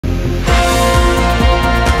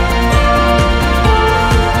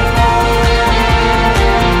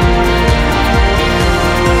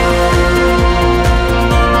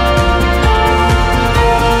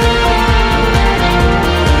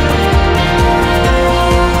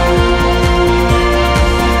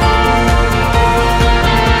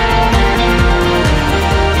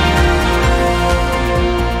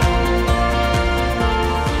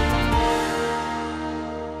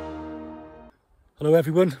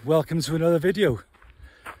everyone, welcome to another video.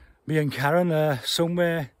 Me and Karen are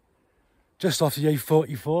somewhere just off the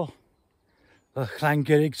A44, the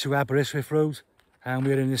Llangurig to Aberystwyth road, and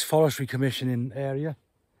we're in this forestry commissioning area.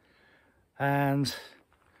 And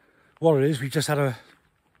what it is, we've had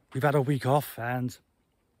a week off and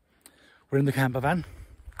we're in the camper van.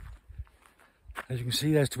 As you can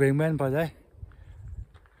see, there's Dwayne Wen by there.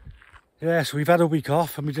 Yeah, so we've had a week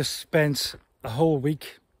off and we just spent a whole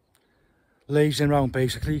week lazing around,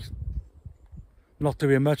 basically not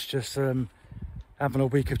doing much, just having a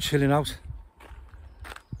week of chilling out.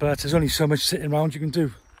 But there's only so much sitting around you can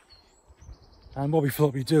do, and what we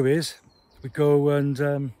thought we'd do is we go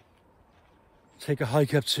and take a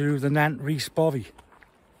hike up to the Nant Rhys Bothy.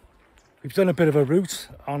 We've done a bit of a route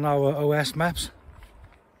on our OS maps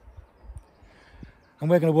and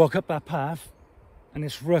we're going to walk up that path, and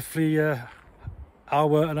it's roughly an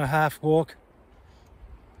hour and a half walk.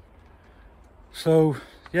 So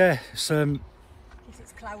yeah, it's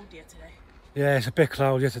cloudier today. Yeah, it's a bit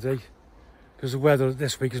cloudier today because the weather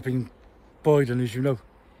this week has been boiling, as you know.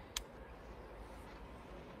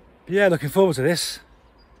 But yeah, looking forward to this.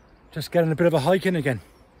 Just getting a bit of a hike in again.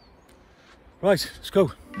 Right, let's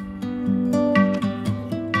go.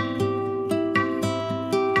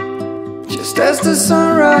 Just as the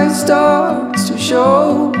sunrise starts to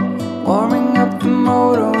show, warming up the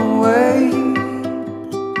motorway,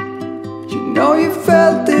 you know you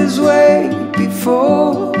felt this way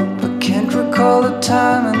before, but can't recall the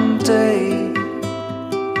time and day.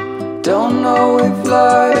 Don't know if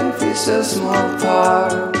life is a small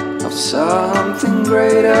part of something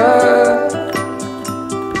greater,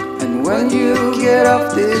 and when you get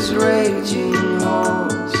off this raging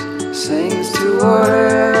horse, sings to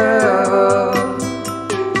whatever.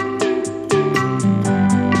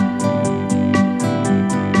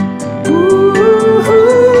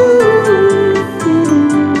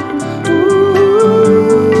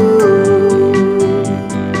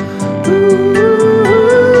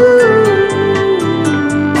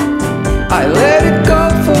 I let it go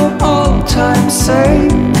for all time's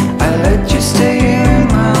sake. I let you stay in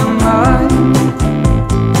my mind.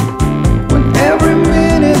 When every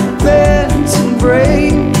minute bends and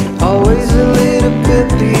breaks, always a little bit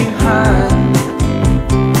behind.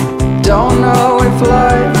 Don't know if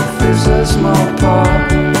life is a small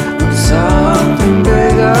part of something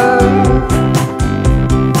bigger,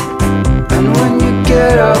 and when you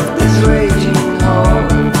get off this raging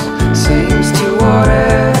horse, seems to whatever.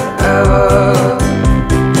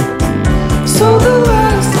 So the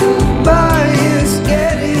last goodbye is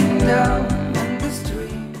getting down in the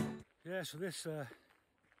street. Yeah, so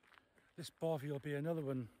this Bothy will be another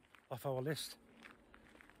one off our list.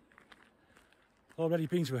 Already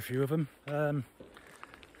been to a few of them.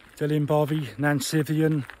 Dilyn Bothy, Nant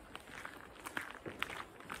Rhys,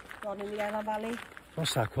 Gone in the Yellow Valley.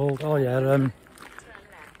 what's that called? Oh yeah,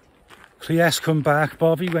 Recce come back.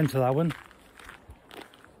 Bothy went to that one.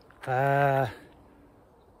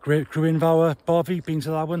 Great Grwynfawr Bothy, been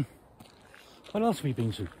to that one. What else have we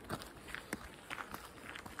been to?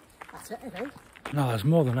 That's it, I think. No, there's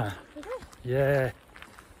more than that. Is it? Yeah.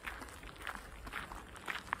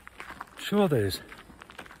 Sure there is.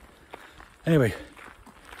 Anyway,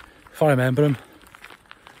 if I remember them,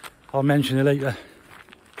 I'll mention it later.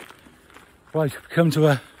 Right, come to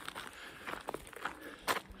a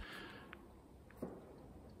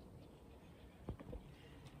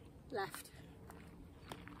Left.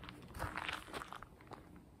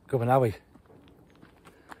 going that way.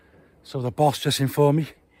 So the boss just informed me.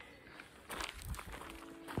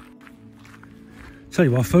 Tell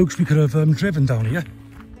you what, folks, we could have driven down here.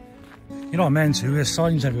 You're not meant to. There's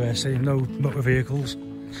signs everywhere saying no motor vehicles,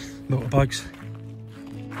 motorbikes.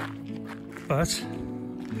 But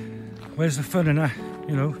where's the fun in that?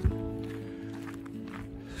 You know,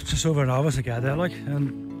 it's just over an hour to get there, like,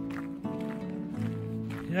 and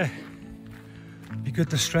yeah, be good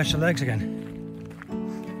to stretch the legs again.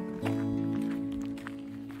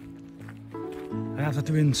 After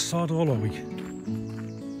doing sod all week.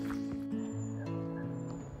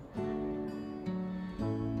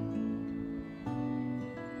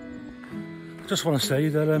 Just want to say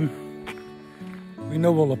that we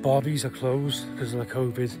know all the Bothys are closed because of the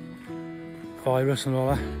COVID virus and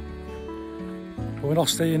all that, but we're not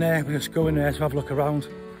staying there. We're just going there to have a look around,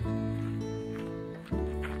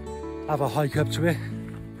 have a hike up to it,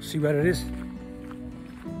 see where it is,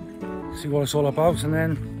 see what it's all about, and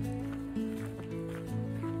then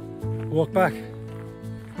walk back.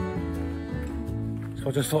 So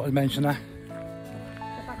I just thought I'd mention that. Go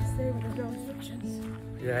back to stay with no restrictions.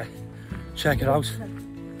 Yeah, check it out.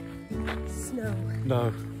 Snow.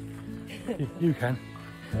 No, you can.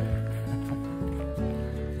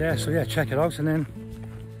 Yeah, so yeah, check it out and then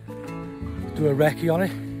do a recce on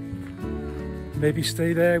it. Maybe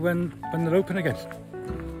stay there when they're open again.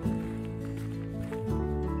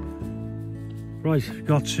 Right,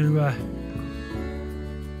 got to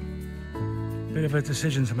bit of a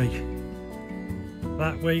decision to make.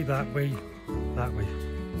 That way, that way, that way.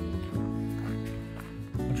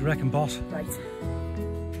 What do you reckon, boss? Right.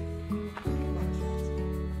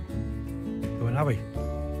 Going that way.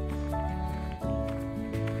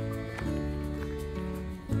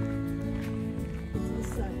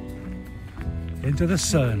 Into the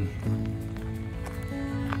sun.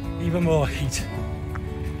 Even more heat.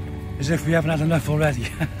 As if we haven't had enough already.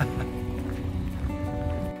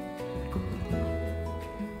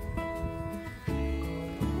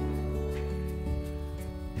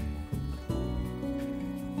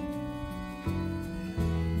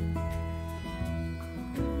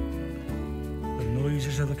 The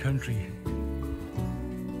noises of the country.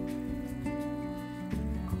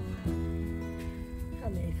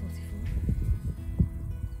 And the A44.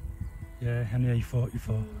 Yeah, and the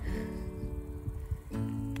A44.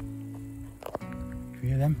 Can you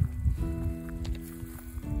hear them?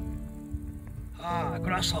 Ah,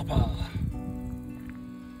 grasshopper!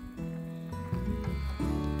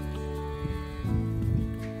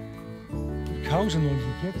 Cows and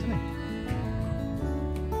noisy kids, isn't it?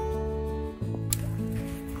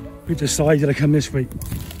 We decided to come this way.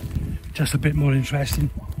 Just a bit more interesting.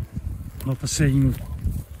 Not the same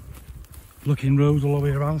looking road all the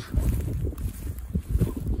way around.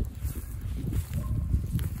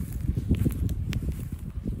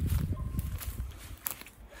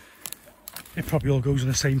 It probably all goes in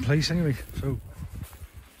the same place anyway, so.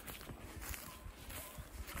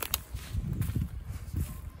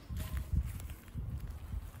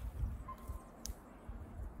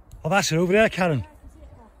 Oh, that's it over there, Karen.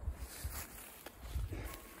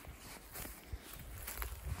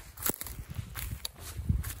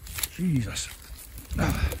 Jesus.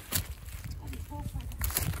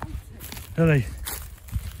 Are they?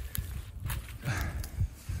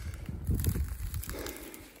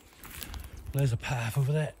 There's a path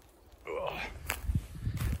over there. Oh.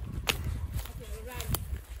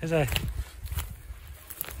 Is there?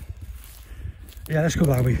 Yeah, let's go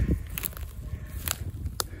that way.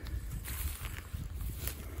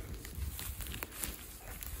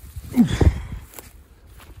 Oof.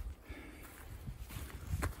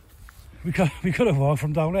 We could have walked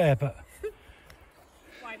from down there, but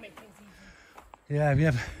Why make things easy?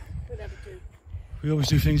 yeah, we always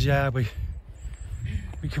do things. Yeah, we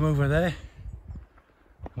come over there.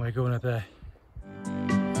 We're going up there.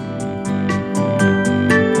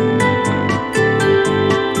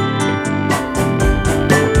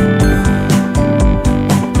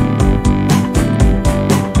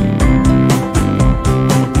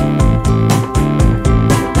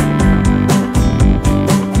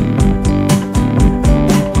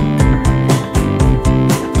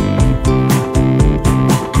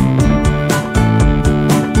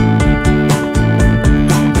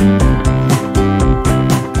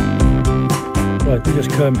 We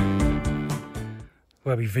just come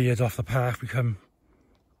where we veered off the path. We come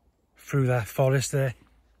through that forest there.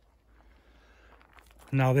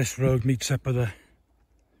 Now this road meets up with the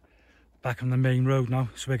back on the main road now,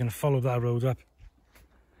 so we're going to follow that road up,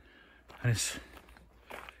 and it's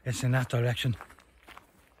in that direction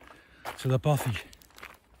to the Bothy.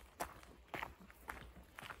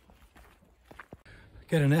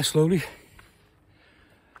 Getting there slowly.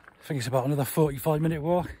 I think it's about another 45-minute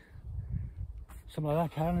walk. Something like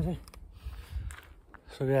that, Karen, is it?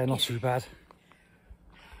 So yeah, not too bad.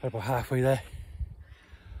 We're about halfway there.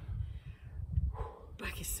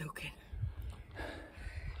 Back is soaking.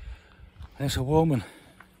 And it's a warm one.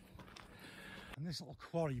 And this little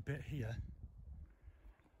quarry bit here,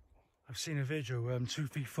 I've seen a video 2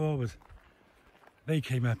 feet forward. They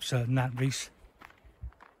came up to Nant Rhys,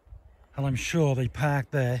 and I'm sure they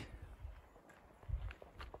parked there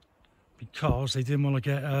because they didn't want to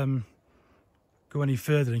get go any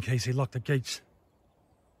further in case they locked the gates.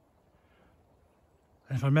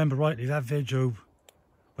 And if I remember rightly, that video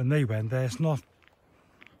when they went there, it's not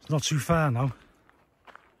too far now.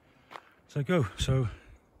 So go. So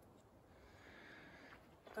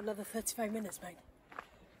Another 35 minutes, mate.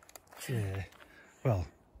 yeah. Well,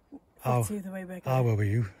 That's the way we're going. how were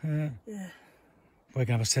you? Yeah. We're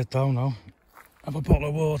gonna have a sit down now. Have a bottle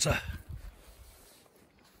of water.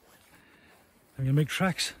 I'm gonna make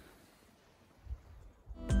tracks.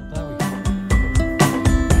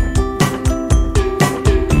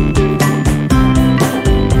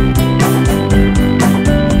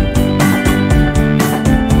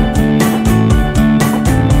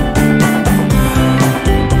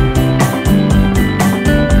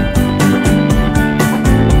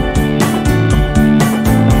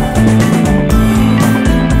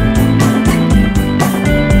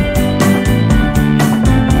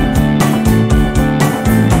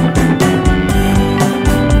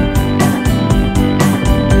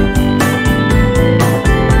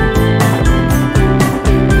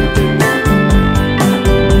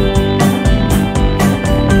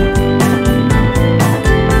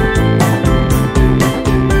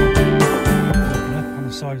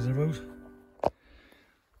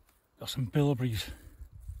 some bilberries.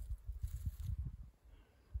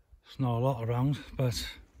 There's not a lot around, but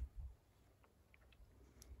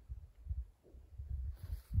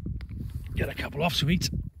get a couple off to eat.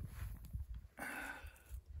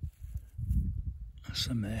 That's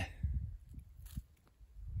some there.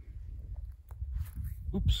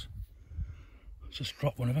 Oops, just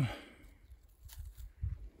dropped one of them.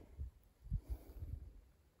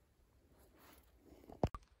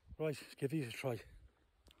 Right, let's give these a try.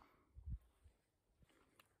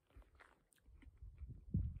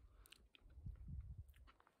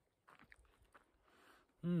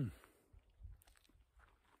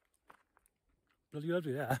 Bloody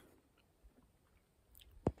lovely there.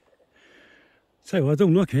 Tell you what, I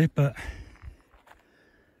don't look it, but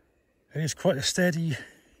it is quite a steady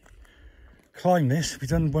climb this. We've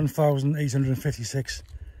done 1,856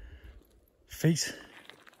 feet.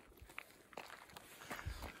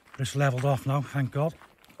 It's levelled off now, thank God.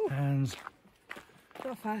 Ooh. And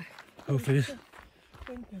not far. Hopefully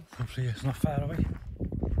it's not far away.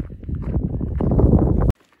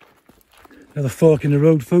 Another fork in the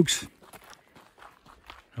road, folks.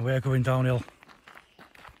 And we're going downhill.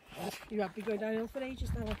 You have been going downhill for ages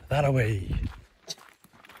now. That away.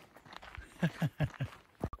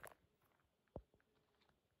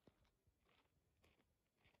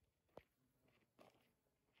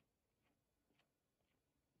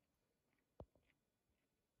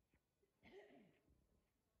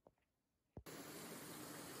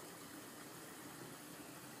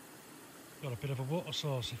 Got a bit of a water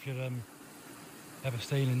source if you're ever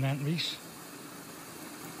staying in Nant Rhys.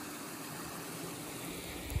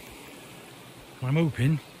 I'm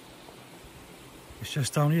hoping it's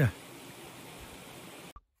just down here.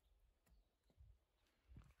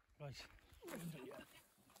 Right.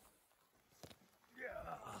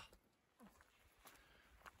 Yeah.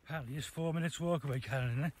 Apparently it's 4 minutes walk away,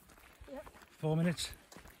 Karen, isn't it? Yep. 4 minutes.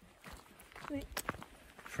 3.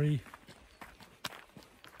 3.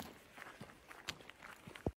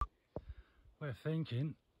 We're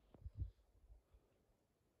thinking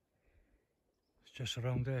it's just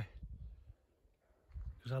around there.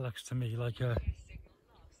 Because that looks to me like a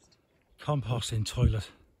composting toilet.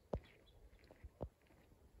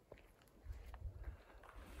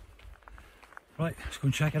 Right, let's go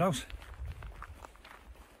and check it out.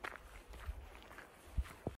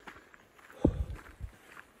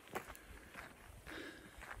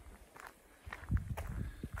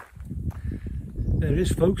 There it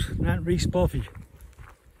is, folks, Nant Rhys Bothy.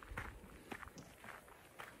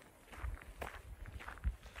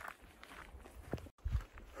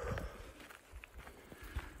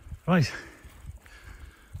 Right,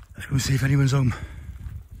 let's go and see if anyone's home.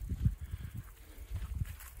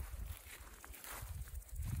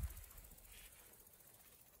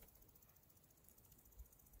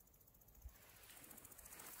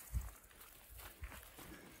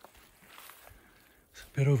 It's a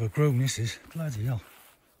bit overgrown, this is. Bloody hell.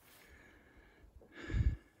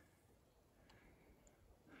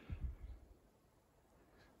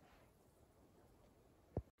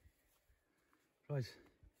 Right.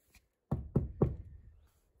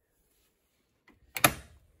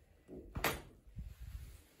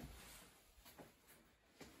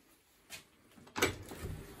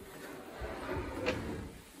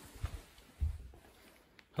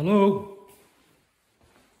 Hello?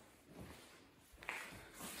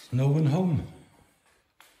 There's no one home.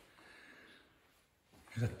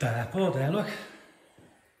 There's a depot there, look.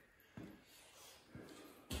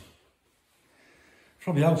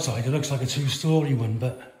 From the outside it looks like a two-storey one,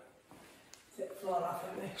 but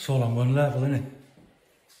it's all on one level, isn't it?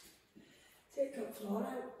 Take that floor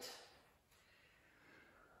out.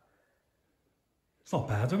 It's not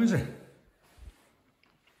bad though, is it?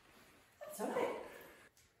 That's alright.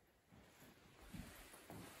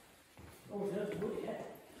 Oh, there's wood, yeah.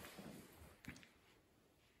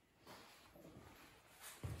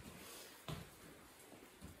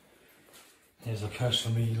 Here's a curse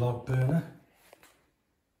for me log burner.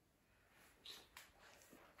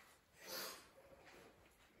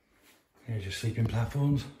 Here's your sleeping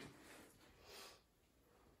platforms.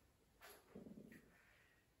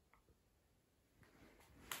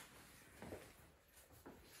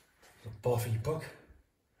 There's a Bothy book.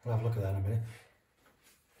 I'll have a look at that in a minute.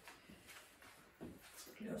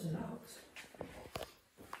 Close it out.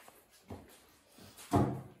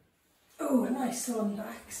 Oh, a nice sawn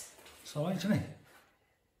axe. It's alright, isn't it?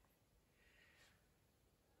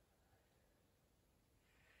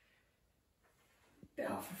 Bit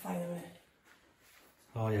hot for fire, isn't it?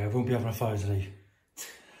 Oh yeah, I won't be having a fire today.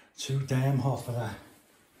 Too damn hot for that.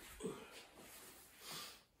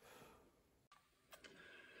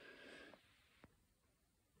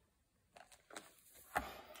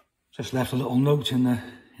 Just left a little note in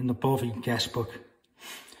the Bothy guest book.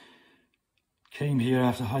 Came here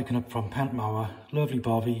after hiking up from Pentmawr. Lovely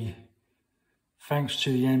Bothy. Thanks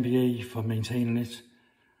to the NBA for maintaining it.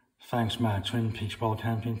 Thanks Mark, Twin Peaks Wild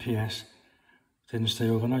Camping. PS. Didn't stay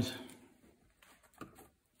overnight.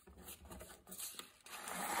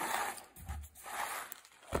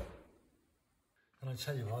 And I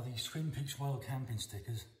tell you what, these Twin Peaks Wild Camping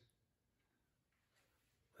stickers,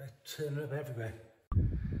 they're turning up everywhere.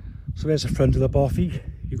 So there's the front of the Bothy.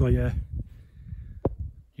 You got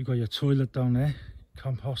your toilet down there,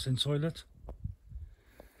 composting toilet.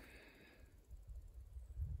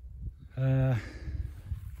 And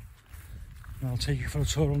I'll take you for a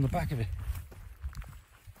tour on the back of it.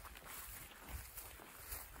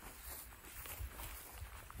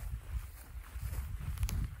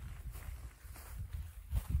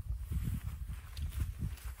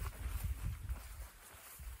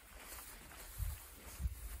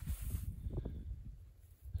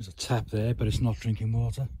 There's a tap there, but it's not drinking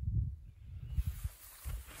water.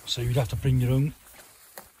 So you'd have to bring your own.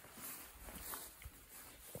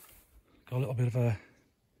 Got a little bit of a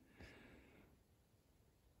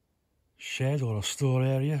shed or a store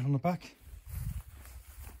area on the back.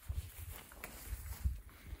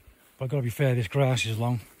 But I've got to be fair, this grass is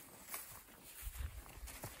long.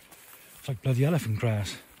 It's like bloody elephant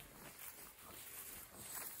grass.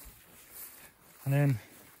 And then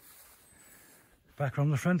back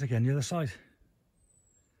on the front again, the other side.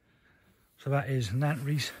 So that is Nant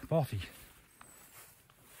Rhys Bothy.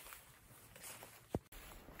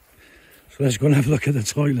 So let's go and have a look at the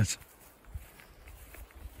toilet.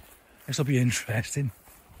 This will be interesting.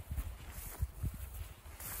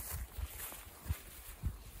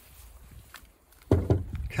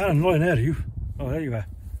 Karen, not in there, you? Oh, there you are.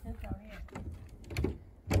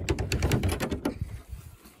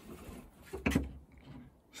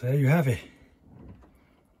 So there you have it.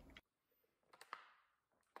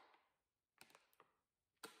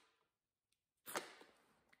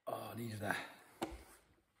 Oh, I needed that.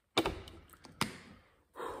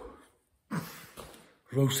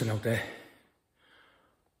 Roasting out there.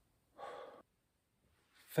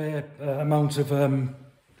 Fair amount of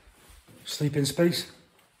sleeping space.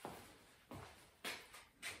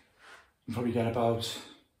 You probably get about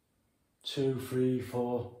 2, 3,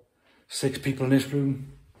 4, 6 people in this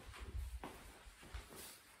room.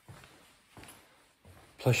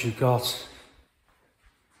 Plus you've got,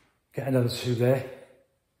 get another 2 there.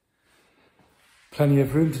 Plenty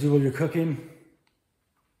of room to do all your cooking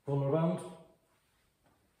all around.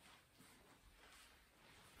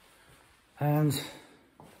 And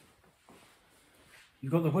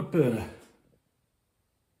you've got the wood burner.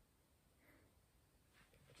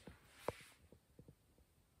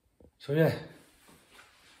 So yeah,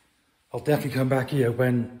 I'll definitely come back here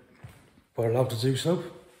when we're allowed to do so.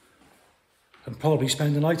 And probably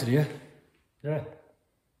spend the night in here. Yeah.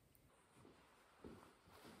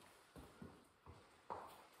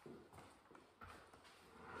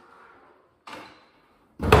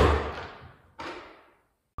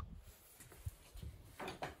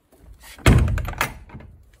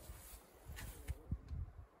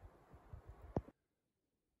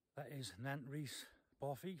 That is Nant Rhys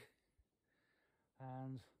Bothy,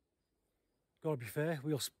 and gotta be fair,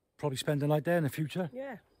 we'll probably spend the night there in the future.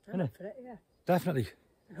 Yeah, I'm up for it, yeah. Definitely.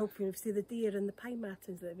 And hopefully we'll see the deer and the pine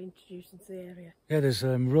martins that have been introduced into the area. Yeah, there's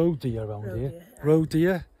road deer around Road here. deer, Road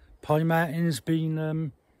deer, pine martins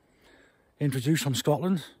been introduced from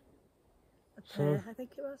Scotland. A pair, I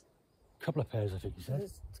think it was. A couple of pairs, I think you said.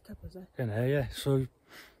 There's a couple, is there? In there, yeah. So,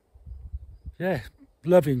 yeah,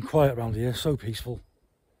 lovely and quiet around here, so peaceful.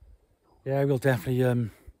 Yeah, we'll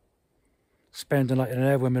definitely spend the night in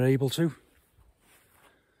there when we're able to.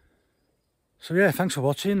 So yeah, thanks for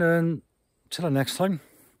watching, and till the next time.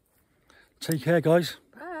 Take care, guys.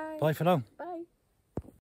 Bye. Bye for now.